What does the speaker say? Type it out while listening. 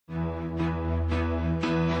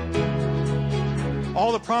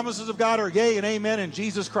All the promises of God are yea and amen in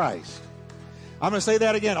Jesus Christ. I'm going to say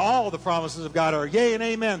that again. All the promises of God are yea and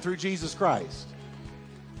amen through Jesus Christ.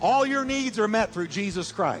 All your needs are met through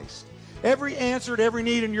Jesus Christ. Every answer to every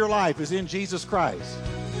need in your life is in Jesus Christ.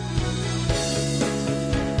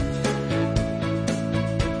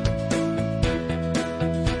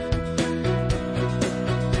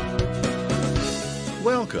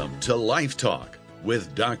 Welcome to Life Talk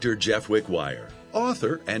with Dr. Jeff Wickwire,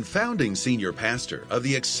 author and founding senior pastor of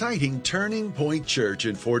the exciting Turning Point Church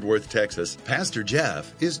in Fort Worth, Texas. Pastor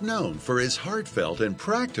Jeff is known for his heartfelt and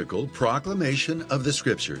practical proclamation of the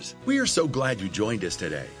Scriptures. We are so glad you joined us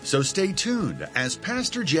today. So stay tuned as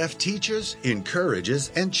Pastor Jeff teaches,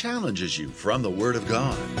 encourages, and challenges you from the Word of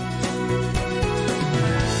God.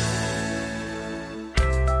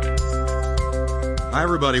 Hi,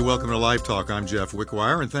 everybody. Welcome to Life Talk. I'm Jeff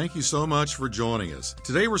Wickwire, and thank you so much for joining us.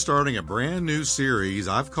 Today, we're starting a brand new series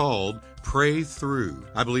I've called Pray Through.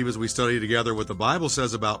 I believe as we study together what the Bible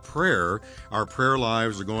says about prayer, our prayer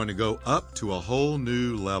lives are going to go up to a whole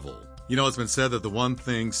new level. You know, it's been said that the one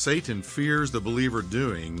thing Satan fears the believer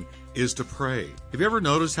doing is to pray. Have you ever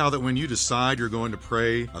noticed how that when you decide you're going to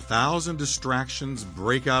pray, 1,000 distractions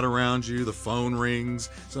break out around you? The phone rings,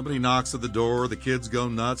 somebody knocks at the door, the kids go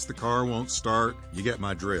nuts, the car won't start. You get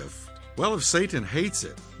my drift. Well, if Satan hates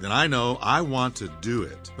it, then I know I want to do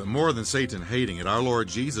it. But more than Satan hating it, our Lord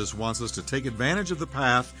Jesus wants us to take advantage of the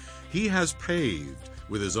path He has paved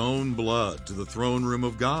with His own blood to the throne room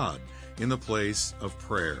of God in the place of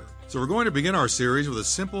prayer. So we're going to begin our series with a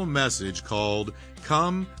simple message called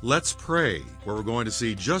Come, Let's Pray, where we're going to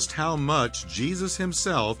see just how much Jesus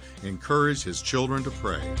Himself encouraged His children to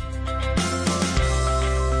pray.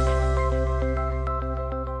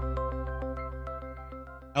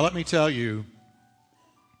 Now let me tell you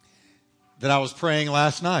that I was praying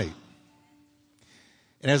last night.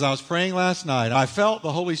 And as I was praying last night, I felt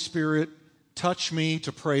the Holy Spirit touch me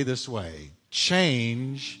to pray this way.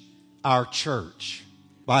 Change our church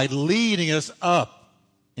by leading us up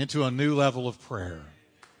into a new level of prayer.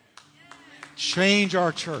 Change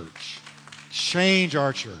our church. Change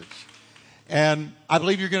our church. And I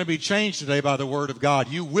believe you're going to be changed today by the Word of God.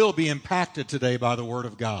 You will be impacted today by the Word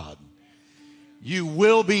of God. You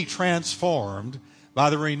will be transformed by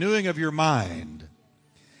the renewing of your mind.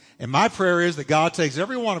 And my prayer is that God takes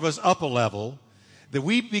every one of us up a level, that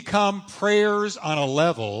we become prayers on a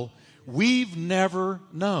level we've never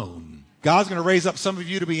known. God's going to raise up some of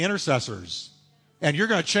you to be intercessors, and you're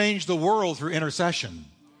going to change the world through intercession.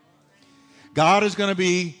 God is going to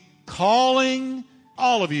be calling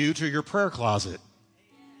all of you to your prayer closet,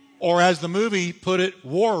 or as the movie put it,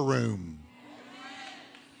 war room.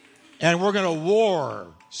 And we're going to war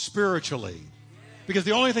spiritually, because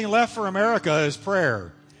the only thing left for America is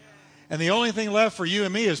prayer, and the only thing left for you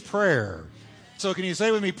and me is prayer. So can you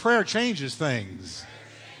say with me, prayer changes things?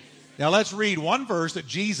 Now let's read one verse that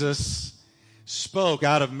Jesus spoke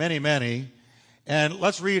out of many, many. And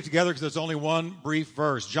let's read it together because there's only one brief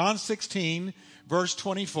verse. John 16, verse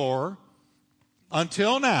 24.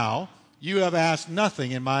 Until now, you have asked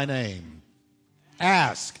nothing in my name.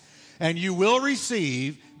 Ask, and you will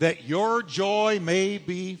receive, that your joy may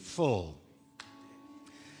be full.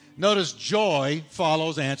 Notice joy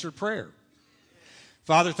follows answered prayer.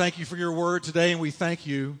 Father, thank you for your word today, and we thank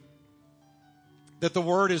you that the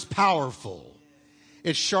word is powerful.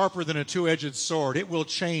 It's sharper than a two-edged sword. It will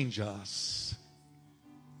change us.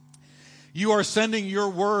 You are sending your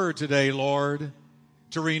word today, Lord,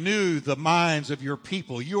 to renew the minds of your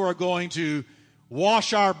people. You are going to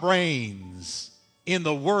wash our brains in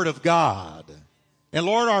the word of God. And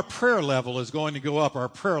Lord, our prayer level is going to go up. Our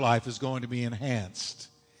prayer life is going to be enhanced.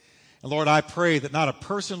 And Lord, I pray that not a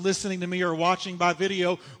person listening to me or watching by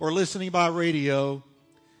video or listening by radio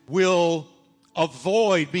will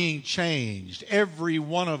avoid being changed. Every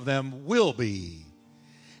one of them will be.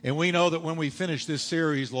 And we know that when we finish this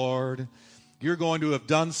series, Lord, you're going to have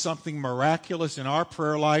done something miraculous in our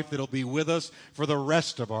prayer life that'll be with us for the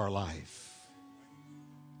rest of our life.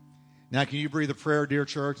 Now, can you breathe a prayer, dear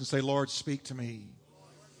church, and say, Lord, speak to me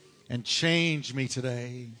and change me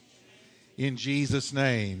today. In Jesus'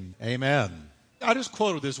 name, amen. I just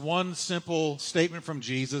quoted this one simple statement from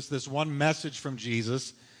Jesus, this one message from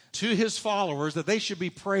Jesus to his followers that they should be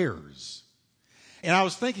prayers. And I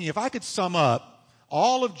was thinking, if I could sum up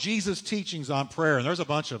all of Jesus' teachings on prayer, and there's a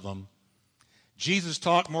bunch of them, Jesus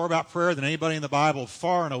talked more about prayer than anybody in the Bible,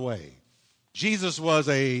 far and away. Jesus was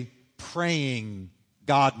a praying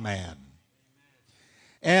God-man.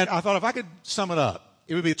 And I thought if I could sum it up,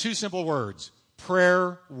 it would be two simple words.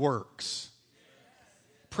 Prayer works.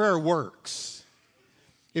 Prayer works.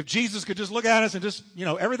 If Jesus could just look at us and just,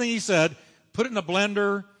 everything he said, put it in a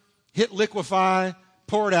blender, hit liquefy,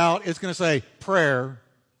 pour it out. It's going to say prayer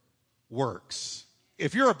works.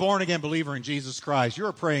 If you're a born-again believer in Jesus Christ, you're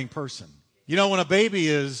a praying person. You know, when a baby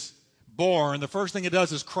is born, the first thing it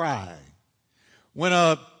does is cry. When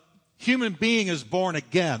a human being is born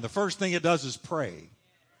again, the first thing it does is pray.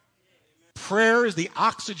 Prayer is the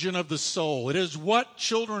oxygen of the soul. It is what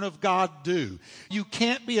children of God do. You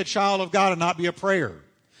can't be a child of God and not be a prayer.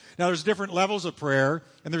 Now, there's different levels of prayer,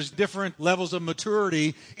 and there's different levels of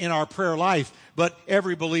maturity in our prayer life, but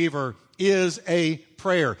every believer is a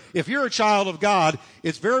prayer. If you're a child of God,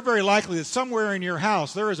 it's very, very likely that somewhere in your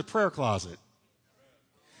house there is a prayer closet.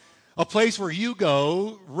 A place where you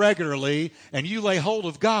go regularly and you lay hold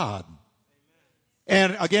of God.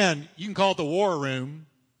 And again, you can call it the war room,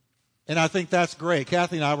 and I think that's great.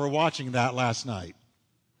 Kathy and I were watching that last night,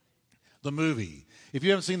 the movie. If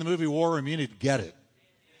you haven't seen the movie War Room, you need to get it.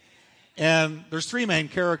 And there's three main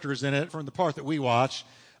characters in it from the part that we watch.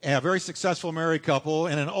 A very successful married couple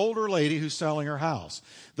and an older lady who's selling her house.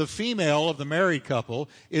 The female of the married couple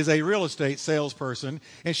is a real estate salesperson,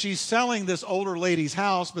 and she's selling this older lady's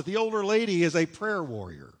house, but the older lady is a prayer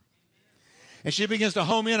warrior. And she begins to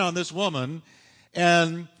home in on this woman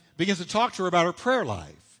and begins to talk to her about her prayer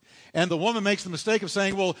life. And the woman makes the mistake of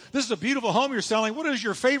saying, well, this is a beautiful home you're selling. What is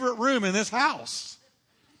your favorite room in this house?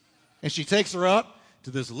 And she takes her up to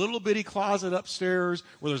this little bitty closet upstairs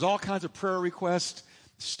where there's all kinds of prayer requests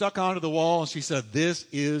stuck onto the wall. And she said, this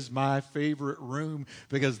is my favorite room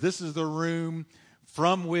because this is the room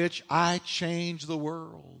from which I change the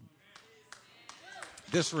world.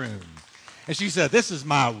 This room. And she said, this is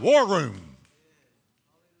my war room.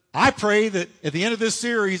 I pray that at the end of this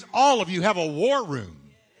series, all of you have a war room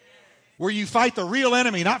where you fight the real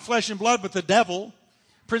enemy, not flesh and blood, but the devil,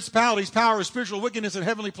 principalities, powers, spiritual wickedness in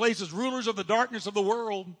heavenly places, rulers of the darkness of the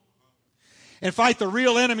world, and fight the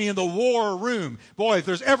real enemy in the war room. Boy, if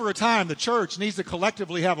there's ever a time the church needs to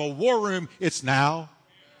collectively have a war room, it's now.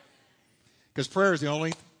 Because prayer is the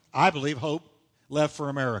only, I believe, hope left for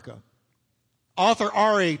America. Author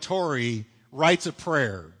R.A. Torrey writes a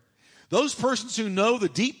prayer. Those persons who know the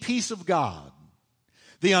deep peace of God,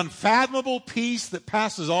 the unfathomable peace that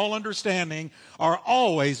passes all understanding, are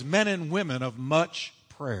always men and women of much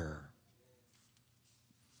prayer.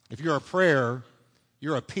 If you're a prayer,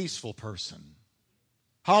 you're a peaceful person.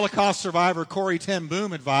 Holocaust survivor Corrie ten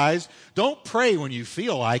Boom advised, don't pray when you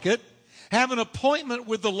feel like it. Have an appointment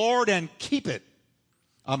with the Lord and keep it.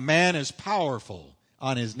 A man is powerful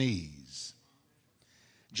on his knees.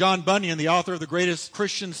 John Bunyan, the author of the greatest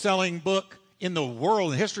Christian-selling book in the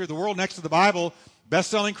world, in the history of the world, next to the Bible,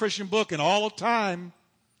 best-selling Christian book in all of time,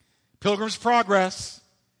 Pilgrim's Progress,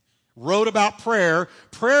 wrote about prayer.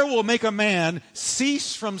 Prayer will make a man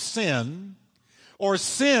cease from sin, or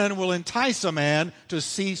sin will entice a man to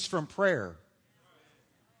cease from prayer.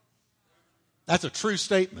 That's a true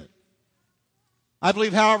statement. I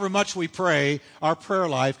believe however much we pray, our prayer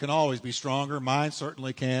life can always be stronger. Mine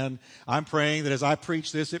certainly can. I'm praying that as I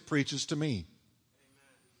preach this, it preaches to me.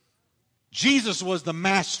 Jesus was the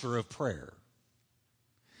master of prayer.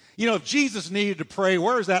 You know, if Jesus needed to pray,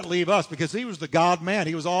 where does that leave us? Because he was the God-man.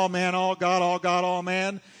 He was all man, all God, all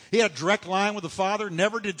man. He had a direct line with the Father,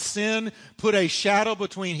 never did sin put a shadow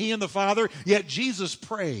between he and the Father, yet Jesus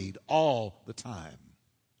prayed all the time.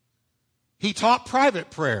 He taught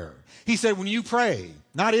private prayer. He said, when you pray,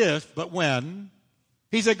 not if, but when,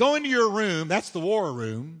 he said, go into your room, that's the war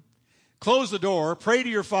room, close the door, pray to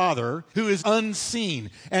your Father who is unseen,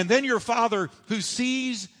 and then your Father who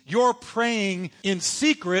sees your praying in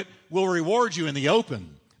secret will reward you in the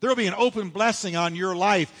open. There will be an open blessing on your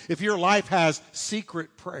life if your life has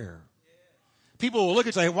secret prayer. People will look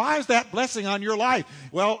and say, why is that blessing on your life?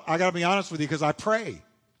 Well, I got to be honest with you, because I pray.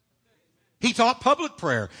 He taught public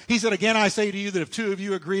prayer. He said, again, I say to you that if two of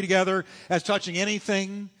you agree together as touching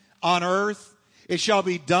anything on earth, it shall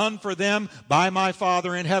be done for them by my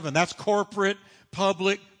Father in heaven. That's corporate,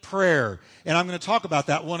 public prayer. And I'm going to talk about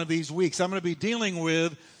that one of these weeks. I'm going to be dealing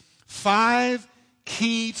with 5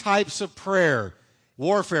 key types of prayer.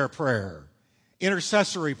 Warfare prayer,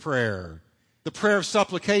 intercessory prayer, the prayer of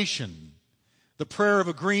supplication, the prayer of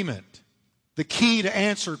agreement, the key to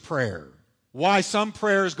answered prayer, why some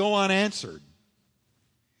prayers go unanswered.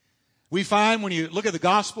 We find when you look at the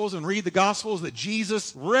Gospels and read the Gospels that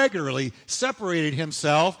Jesus regularly separated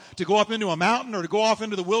himself to go up into a mountain or to go off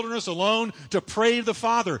into the wilderness alone to pray to the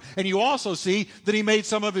Father. And you also see that he made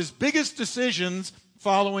some of his biggest decisions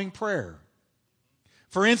following prayer.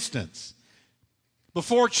 For instance,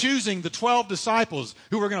 before choosing the 12 disciples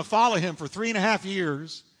who were going to follow him for 3.5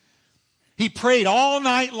 years, he prayed all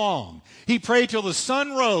night long. He prayed till the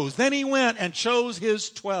sun rose. Then he went and chose his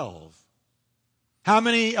 12. How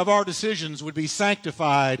many of our decisions would be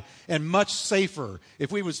sanctified and much safer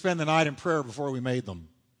if we would spend the night in prayer before we made them?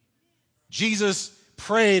 Jesus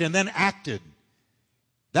prayed and then acted.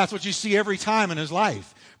 That's what you see every time in his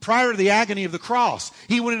life. Prior to the agony of the cross,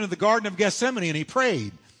 he went into the Garden of Gethsemane and he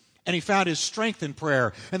prayed. And he found his strength in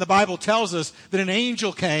prayer. And the Bible tells us that an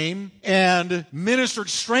angel came and ministered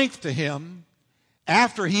strength to him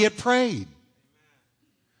after he had prayed.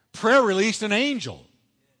 Prayer released an angel.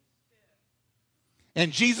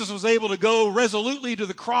 And Jesus was able to go resolutely to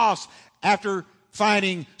the cross after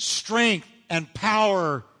finding strength and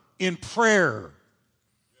power in prayer.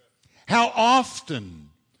 How often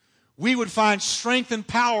we would find strength and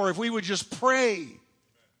power if we would just pray.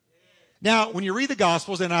 Now, when you read the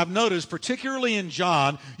Gospels, and I've noticed, particularly in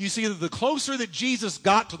John, you see that the closer that Jesus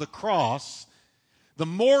got to the cross, the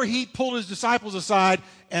more he pulled his disciples aside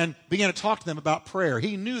and began to talk to them about prayer.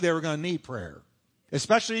 He knew they were going to need prayer,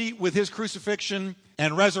 especially with his crucifixion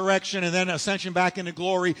and resurrection and then ascension back into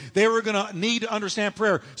glory. They were going to need to understand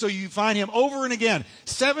prayer. So you find him over and again,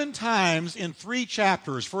 7 times in 3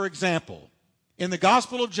 chapters, for example. In the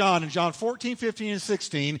Gospel of John, in John 14, 15, and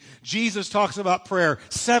 16, Jesus talks about prayer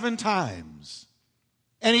 7 times.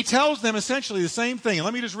 And he tells them essentially the same thing. And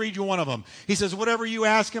let me just read you one of them. He says, whatever you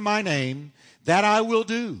ask in my name, that I will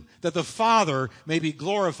do, that the Father may be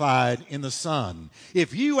glorified in the Son.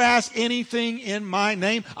 If you ask anything in my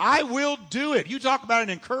name, I will do it. You talk about an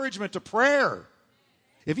encouragement to prayer.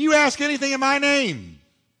 If you ask anything in my name,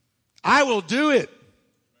 I will do it.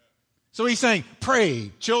 So he's saying,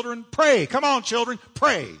 pray, children, pray. Come on, children,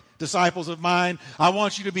 pray. Disciples of mine, I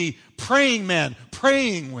want you to be praying men,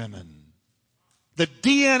 praying women. The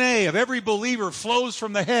DNA of every believer flows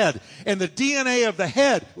from the head, and the DNA of the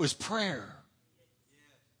head was prayer.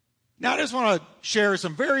 Now, I just want to share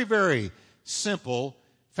some very, very simple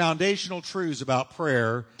foundational truths about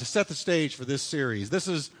prayer to set the stage for this series. This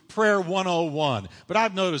is Prayer 101, but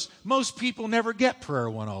I've noticed most people never get Prayer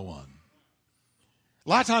 101. A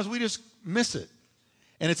lot of times we just miss it,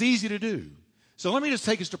 and it's easy to do. So let me just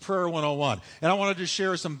take us to Prayer 101, and I want to just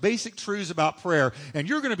share some basic truths about prayer, and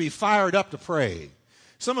you're going to be fired up to pray.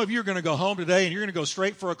 Some of you are going to go home today, and you're going to go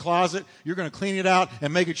straight for a closet, you're going to clean it out,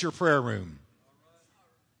 and make it your prayer room.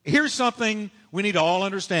 Here's something we need to all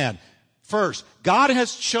understand. First, God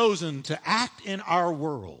has chosen to act in our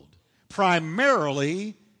world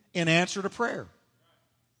primarily in answer to prayer.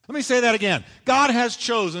 Let me say that again. God has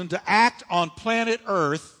chosen to act on planet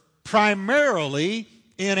Earth primarily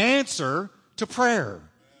in answer to prayer.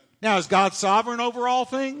 Now, is God sovereign over all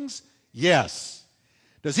things? Yes.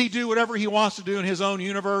 Does he do whatever he wants to do in his own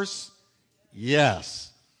universe?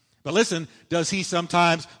 Yes. But listen, does he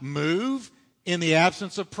sometimes move in the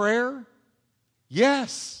absence of prayer?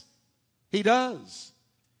 Yes, he does.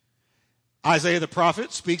 Isaiah the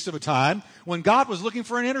prophet speaks of a time when God was looking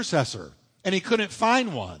for an intercessor. And he couldn't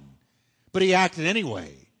find one, but he acted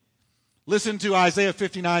anyway. Listen to Isaiah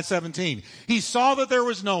 59:17. He saw that there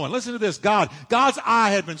was no one. Listen to this. God's eye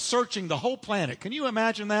had been searching the whole planet. Can you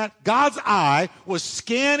imagine that? God's eye was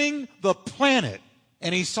scanning the planet,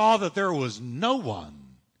 and he saw that there was no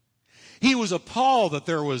one. He was appalled that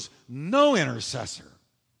there was no intercessor.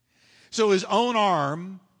 So his own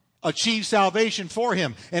arm achieved salvation for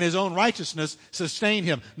him, and his own righteousness sustained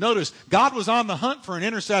him. Notice, God was on the hunt for an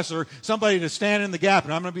intercessor, somebody to stand in the gap,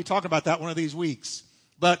 and I'm going to be talking about that one of these weeks.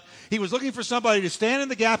 But he was looking for somebody to stand in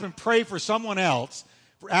the gap and pray for someone else,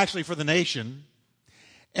 actually for the nation,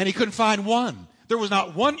 and he couldn't find one. There was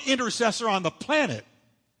not one intercessor on the planet,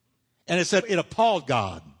 and it said it appalled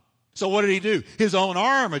God. So what did he do? His own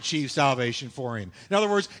arm achieved salvation for him. In other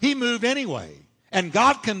words, he moved anyway, and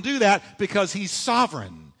God can do that because he's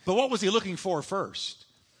sovereign. But what was he looking for first?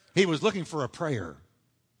 He was looking for a prayer.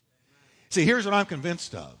 See, here's what I'm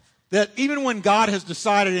convinced of. That even when God has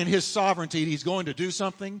decided in his sovereignty he's going to do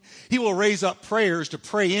something, he will raise up prayers to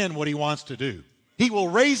pray in what he wants to do. He will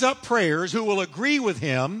raise up prayers who will agree with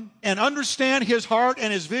him and understand his heart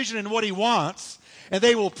and his vision and what he wants, and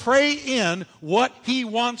they will pray in what he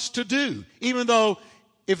wants to do. Even though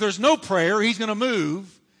if there's no prayer, he's going to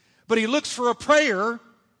move, but he looks for a prayer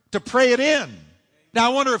to pray it in. Now,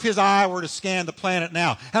 I wonder if his eye were to scan the planet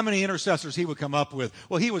now, how many intercessors he would come up with.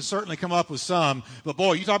 Well, he would certainly come up with some, but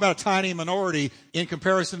boy, you talk about a tiny minority in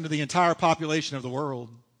comparison to the entire population of the world.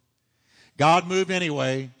 God moved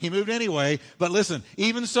anyway. He moved anyway, but listen,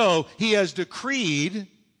 even so, he has decreed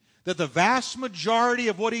that the vast majority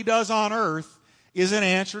of what he does on earth is an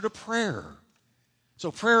answer to prayer.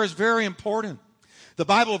 So prayer is very important. The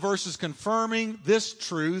Bible verses confirming this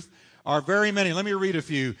truth are very many. Let me read a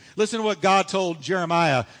few. Listen to what God told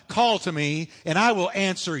Jeremiah. Call to me, and I will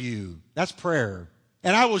answer you. That's prayer.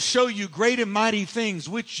 And I will show you great and mighty things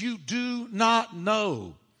which you do not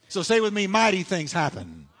know. So say with me, mighty things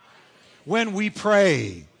happen when we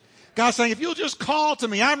pray. God's saying, if you'll just call to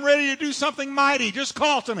me, I'm ready to do something mighty. Just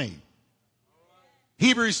call to me.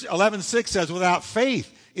 Hebrews 11:6 says, without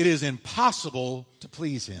faith, it is impossible to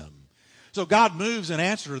please him. So God moves in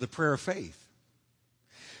answer to the prayer of faith.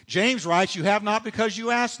 James writes, you have not because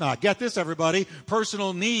you ask not. Get this, everybody.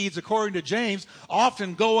 Personal needs, according to James,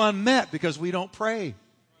 often go unmet because we don't pray.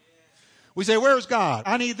 We say, where's God?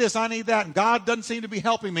 I need this, I need that, and God doesn't seem to be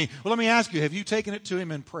helping me. Well, let me ask you, have you taken it to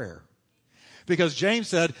him in prayer? Because James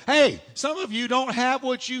said, hey, some of you don't have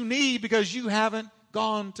what you need because you haven't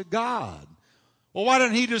gone to God. Well, why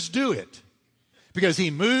didn't he just do it? Because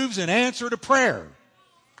he moves in answer to prayer.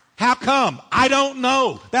 How come? I don't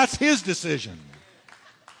know. That's his decision.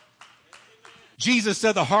 Jesus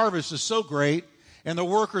said the harvest is so great and the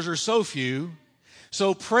workers are so few.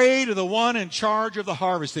 So pray to the one in charge of the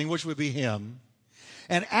harvesting, which would be him,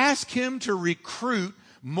 and ask him to recruit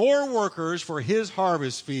more workers for his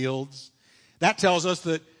harvest fields. That tells us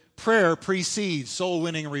that prayer precedes soul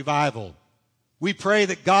winning and revival. We pray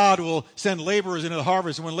that God will send laborers into the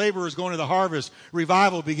harvest. And when laborers go into the harvest,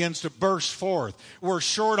 revival begins to burst forth. We're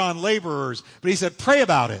short on laborers. But he said, pray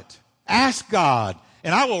about it. Ask God.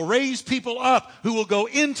 And I will raise people up who will go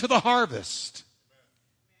into the harvest.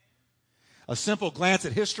 A simple glance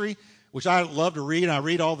at history, which I love to read, and I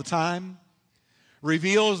read all the time,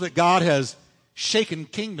 reveals that God has shaken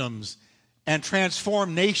kingdoms and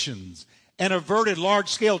transformed nations and averted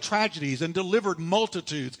large-scale tragedies and delivered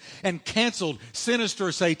multitudes and canceled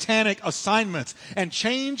sinister satanic assignments and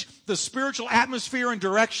changed the spiritual atmosphere and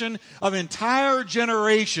direction of entire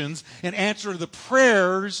generations in answer to the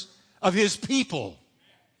prayers of his people.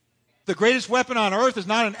 The greatest weapon on earth is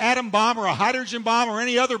not an atom bomb or a hydrogen bomb or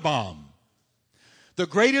any other bomb. The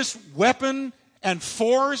greatest weapon and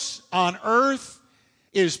force on earth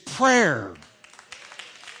is prayer.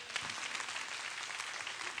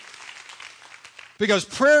 Because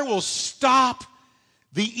prayer will stop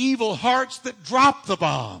the evil hearts that drop the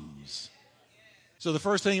bombs. So the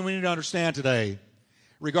first thing we need to understand today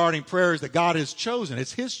regarding prayer is that God has chosen,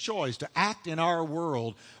 it's his choice to act in our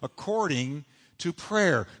world according to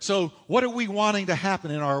prayer. So what are we wanting to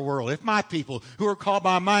happen in our world? If my people who are called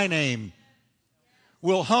by my name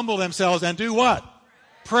will humble themselves and do what?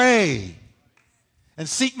 Pray. And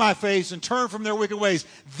seek my face and turn from their wicked ways.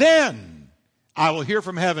 Then I will hear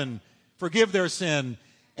from heaven, forgive their sin,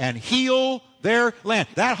 and heal their land.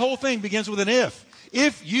 That whole thing begins with an if.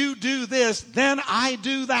 If you do this, then I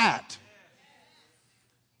do that.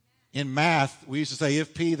 In math, we used to say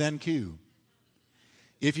if P, then Q.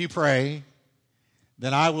 If you pray,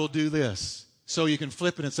 then I will do this. So you can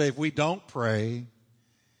flip it and say, if we don't pray,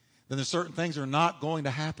 then there's certain things are not going to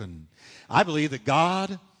happen. I believe that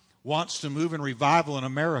God wants to move in revival in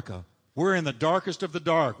America. We're in the darkest of the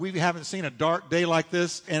dark. We haven't seen a dark day like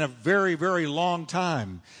this in a very, very long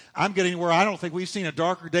time. I'm getting where I don't think we've seen a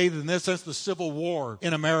darker day than this since the Civil War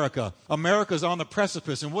in America. America's on the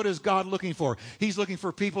precipice. And what is God looking for? He's looking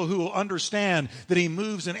for people who will understand that he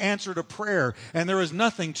moves in answer to prayer. And there is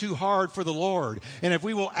nothing too hard for the Lord. And if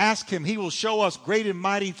we will ask him, he will show us great and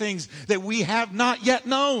mighty things that we have not yet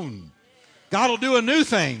known. God will do a new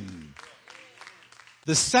thing.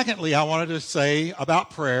 Secondly, I wanted to say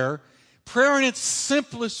about prayer in its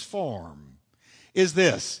simplest form is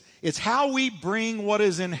this. It's how we bring what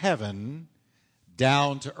is in heaven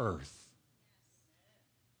down to earth.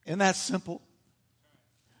 Isn't that simple?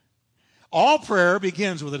 All prayer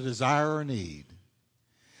begins with a desire or need.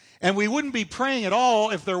 And we wouldn't be praying at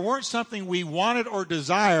all if there weren't something we wanted or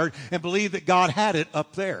desired and believed that God had it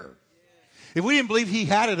up there. If we didn't believe he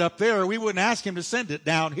had it up there, we wouldn't ask him to send it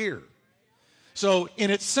down here. So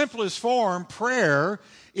in its simplest form, prayer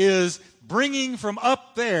is bringing from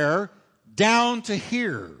up there down to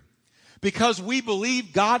here. Because we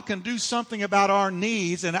believe God can do something about our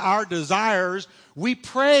needs and our desires, we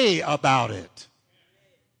pray about it.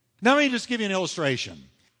 Now let me just give you an illustration.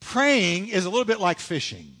 Praying is a little bit like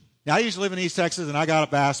fishing. Now I used to live in East Texas and I got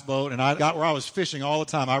a bass boat and I got where I was fishing all the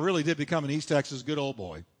time. I really did become an East Texas good old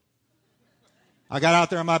boy. I got out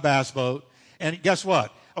there on my bass boat and guess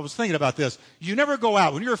what? I was thinking about this. You never go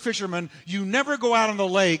out, when you're a fisherman, you never go out on the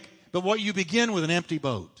lake, but what you begin with an empty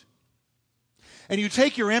boat. And you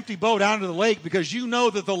take your empty boat out into the lake because you know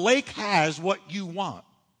that the lake has what you want.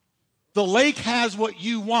 The lake has what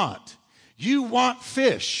you want. You want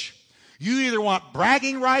fish. You either want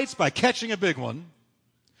bragging rights by catching a big one,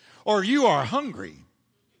 or you are hungry.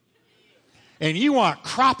 And you want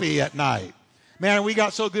crappie at night. Man, we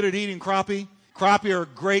got so good at eating crappie. Crappie are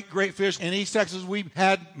great, great fish. In East Texas, we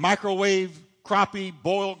had microwave crappie,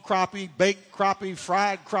 boiled crappie, baked crappie,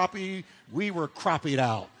 fried crappie. We were crappied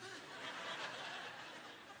out.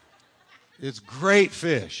 It's great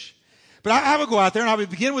fish. But I would go out there and I would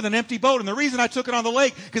begin with an empty boat. And the reason I took it on the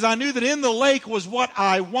lake, because I knew that in the lake was what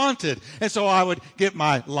I wanted. And so I would get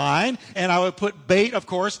my line and I would put bait, of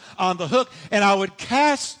course, on the hook. And I would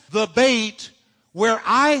cast the bait where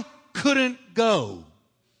I couldn't go.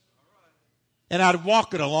 And I'd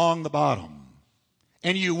walk it along the bottom.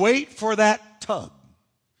 And you wait for that tug.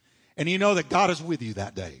 And you know that God is with you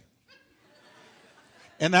that day.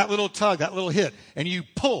 And that little tug, that little hit, and you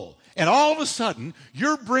pull. And all of a sudden,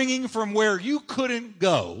 you're bringing from where you couldn't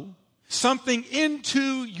go something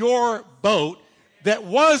into your boat that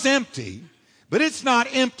was empty, but it's not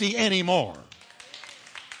empty anymore.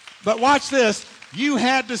 But watch this. You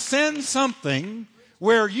had to send something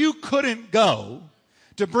where you couldn't go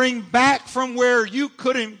to bring back from where you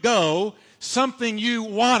couldn't go something you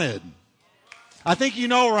wanted. I think you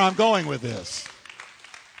know where I'm going with this.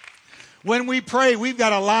 When we pray, we've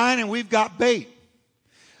got a line and we've got bait.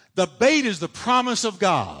 The bait is the promise of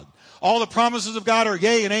God. All the promises of God are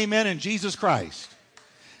yea and amen in Jesus Christ.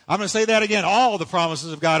 I'm going to say that again. All the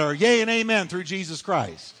promises of God are yea and amen through Jesus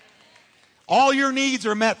Christ. All your needs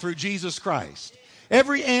are met through Jesus Christ.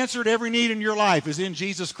 Every answer to every need in your life is in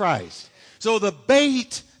Jesus Christ. So the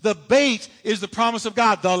bait is the promise of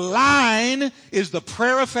God. The line is the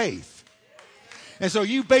prayer of faith. And so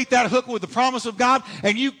you bait that hook with the promise of God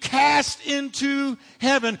and you cast into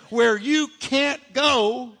heaven where you can't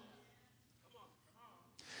go,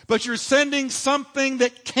 but you're sending something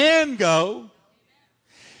that can go,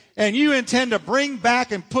 and you intend to bring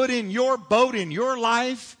back and put in your boat, in your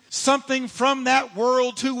life, something from that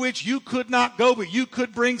world to which you could not go, but you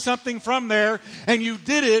could bring something from there, and you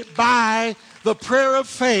did it by the prayer of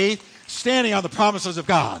faith, standing on the promises of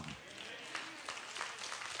God.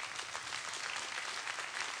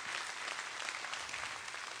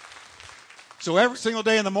 So every single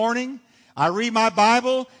day in the morning, I read my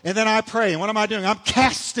Bible and then I pray. And what am I doing? I'm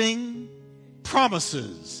casting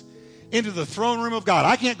promises into the throne room of God.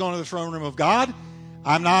 I can't go into the throne room of God.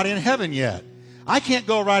 I'm not in heaven yet. I can't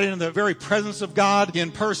go right into the very presence of God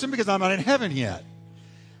in person because I'm not in heaven yet.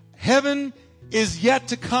 Heaven is yet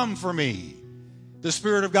to come for me. The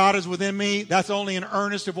Spirit of God is within me. That's only an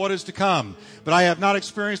earnest of what is to come. But I have not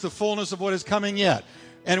experienced the fullness of what is coming yet.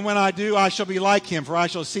 And when I do, I shall be like him, for I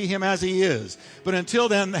shall see him as he is. But until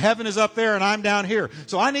then, heaven is up there and I'm down here.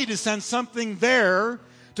 So I need to send something there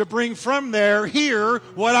to bring from there here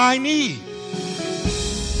what I need.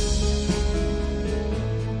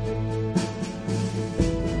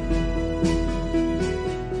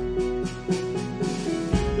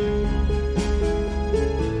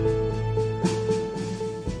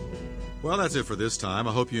 Well, that's it for this time.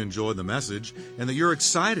 I hope you enjoyed the message and that you're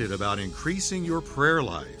excited about increasing your prayer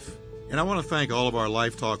life. And I want to thank all of our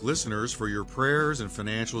Life Talk listeners for your prayers and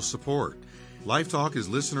financial support. Life Talk is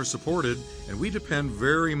listener supported, and we depend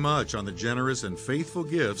very much on the generous and faithful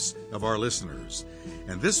gifts of our listeners.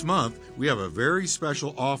 And this month, we have a very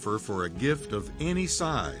special offer for a gift of any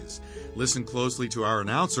size. Listen closely to our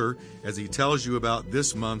announcer as he tells you about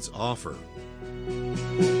this month's offer.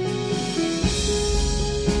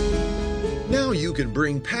 Now you can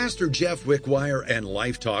bring Pastor Jeff Wickwire and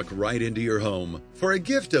Life Talk right into your home. For a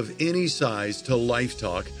gift of any size to Life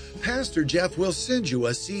Talk, Pastor Jeff will send you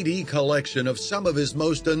a CD collection of some of his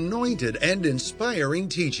most anointed and inspiring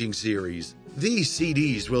teaching series. These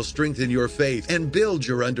CDs will strengthen your faith and build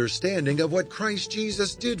your understanding of what Christ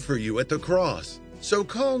Jesus did for you at the cross. So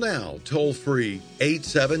call now, toll-free,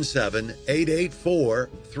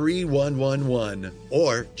 877-884-3111,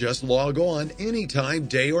 or just log on anytime,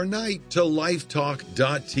 day or night, to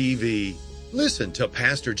lifetalk.tv. Listen to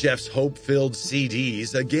Pastor Jeff's hope-filled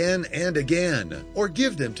CDs again and again, or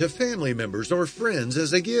give them to family members or friends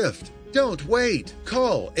as a gift. Don't wait.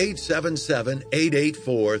 Call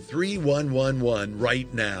 877-884-3111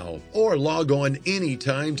 right now, or log on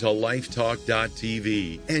anytime to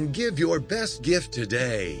lifetalk.tv and give your best gift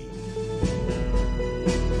today.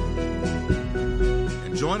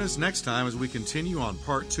 And join us next time as we continue on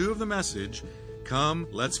part 2 of the message, Come,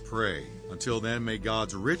 Let's Pray. Until then, may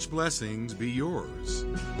God's rich blessings be yours.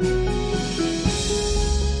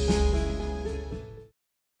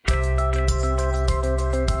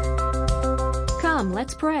 Come,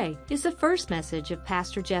 Let's Pray is the first message of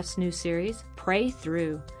Pastor Jeff's new series, Pray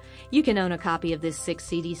Through. You can own a copy of this 6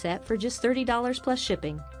 CD set for just $30 plus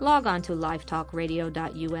shipping. Log on to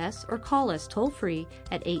lifetalkradio.us or call us toll-free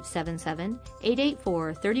at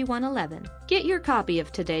 877-884-3111. Get your copy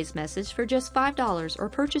of today's message for just $5 or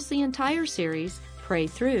purchase the entire series, Pray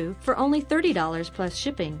Through for only $30 plus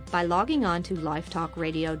shipping by logging on to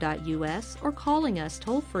lifetalkradio.us or calling us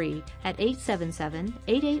toll-free at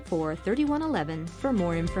 877-884-3111 for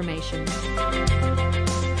more information.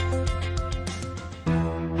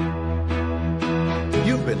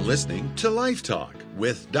 You've been listening to Life Talk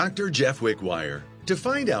with Dr. Jeff Wickwire. To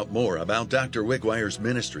find out more about Dr. Wickwire's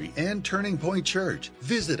ministry and Turning Point Church,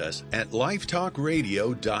 visit us at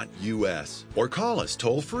lifetalkradio.us or call us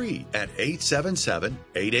toll-free at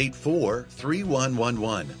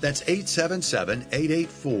 877-884-3111. That's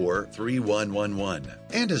 877-884-3111.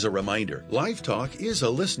 And as a reminder, Life Talk is a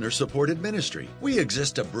listener-supported ministry. We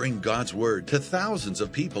exist to bring God's Word to thousands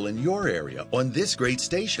of people in your area on this great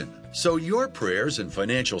station. So your prayers and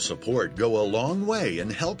financial support go a long way in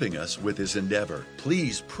helping us with this endeavor.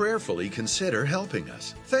 Please prayerfully consider helping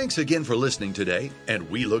us. Thanks again for listening today, and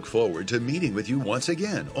we look forward to meeting with you once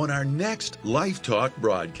again on our next Life Talk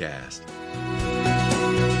broadcast.